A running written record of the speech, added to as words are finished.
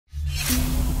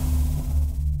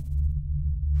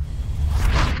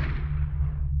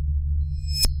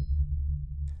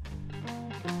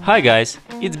Hi guys,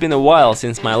 it's been a while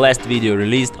since my last video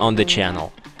released on the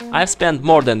channel. I've spent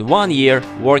more than 1 year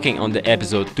working on the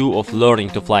episode 2 of Learning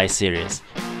to Fly series.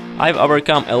 I've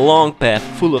overcome a long path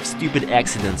full of stupid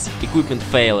accidents, equipment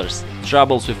failures,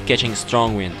 troubles with catching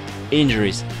strong wind,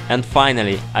 injuries, and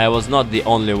finally I was not the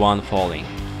only one falling.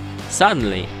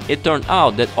 Suddenly, it turned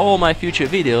out that all my future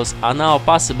videos are now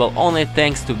possible only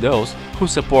thanks to those who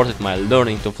supported my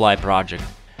Learning to Fly project.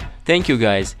 Thank you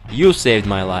guys, you saved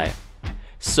my life.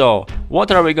 So, what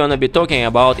are we gonna be talking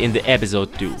about in the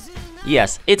episode 2?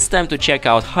 Yes, it's time to check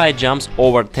out high jumps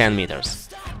over 10 meters.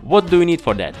 What do you need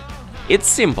for that? It's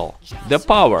simple. The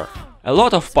power. A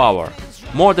lot of power.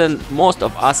 More than most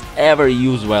of us ever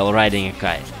use while riding a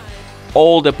kite.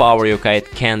 All the power your kite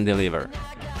can deliver.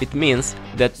 It means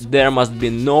that there must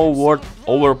be no word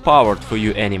overpowered for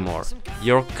you anymore.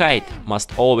 Your kite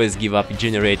must always give up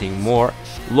generating more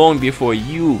long before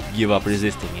you give up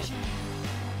resisting it.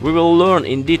 We will learn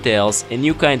in details a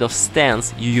new kind of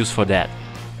stance you use for that.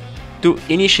 To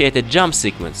initiate a jump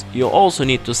sequence, you also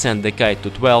need to send the kite to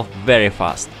 12 very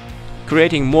fast.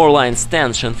 Creating more lines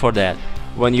tension for that,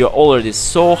 when you're already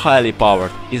so highly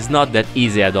powered, is not that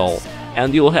easy at all,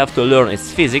 and you'll have to learn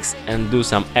its physics and do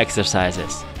some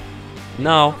exercises.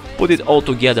 Now, put it all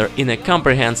together in a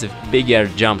comprehensive big air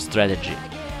jump strategy.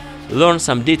 Learn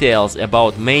some details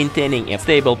about maintaining a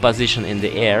stable position in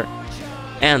the air,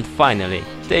 and finally,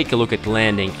 take a look at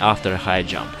landing after a high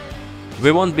jump.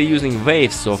 We won't be using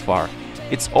waves so far.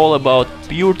 It's all about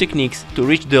pure techniques to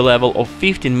reach the level of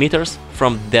 15 meters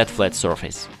from dead flat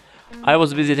surface. I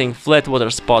was visiting flat water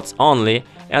spots only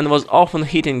and was often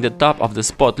hitting the top of the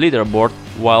spot leaderboard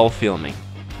while filming.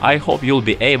 I hope you'll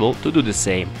be able to do the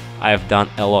same. I've done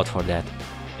a lot for that.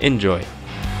 Enjoy!